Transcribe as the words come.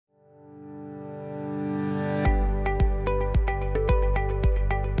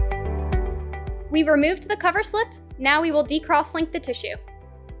We removed the cover slip. Now we will decrosslink the tissue.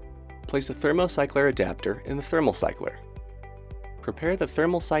 Place a thermocycler adapter in the thermocycler. Prepare the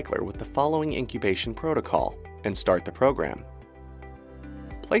thermocycler with the following incubation protocol and start the program.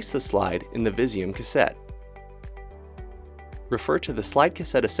 Place the slide in the Visium cassette. Refer to the slide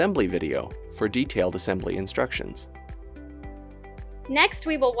cassette assembly video for detailed assembly instructions. Next,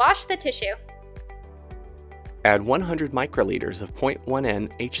 we will wash the tissue. Add 100 microliters of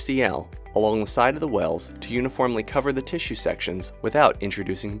 0.1N HCl along the side of the wells to uniformly cover the tissue sections without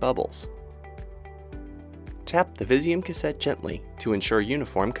introducing bubbles. Tap the Visium cassette gently to ensure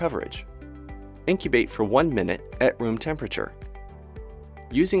uniform coverage. Incubate for 1 minute at room temperature.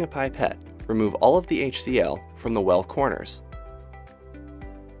 Using a pipette, remove all of the HCl from the well corners.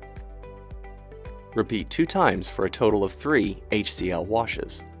 Repeat 2 times for a total of 3 HCl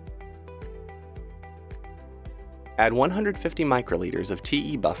washes. Add 150 microliters of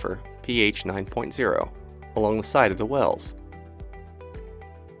TE buffer pH 9.0 along the side of the wells.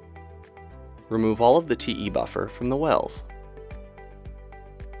 Remove all of the TE buffer from the wells.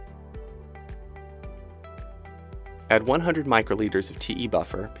 Add 100 microliters of TE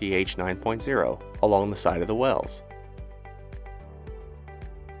buffer pH 9.0 along the side of the wells.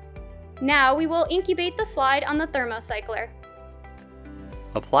 Now we will incubate the slide on the thermocycler.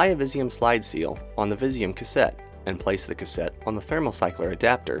 Apply a Visium slide seal on the Visium cassette and place the cassette on the thermocycler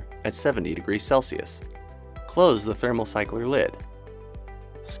adapter at 70 degrees Celsius. Close the thermocycler lid.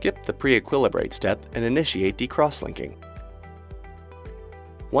 Skip the pre-equilibrate step and initiate decrosslinking.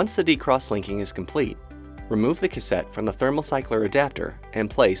 Once the decrosslinking is complete, remove the cassette from the thermocycler adapter and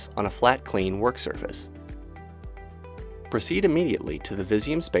place on a flat, clean work surface. Proceed immediately to the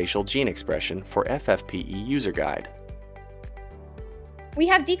Visium Spatial Gene Expression for FFPE user guide. We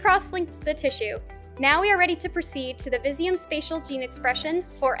have decrosslinked the tissue. Now we are ready to proceed to the Visium Spatial Gene Expression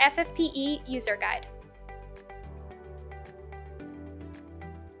for FFPE user guide.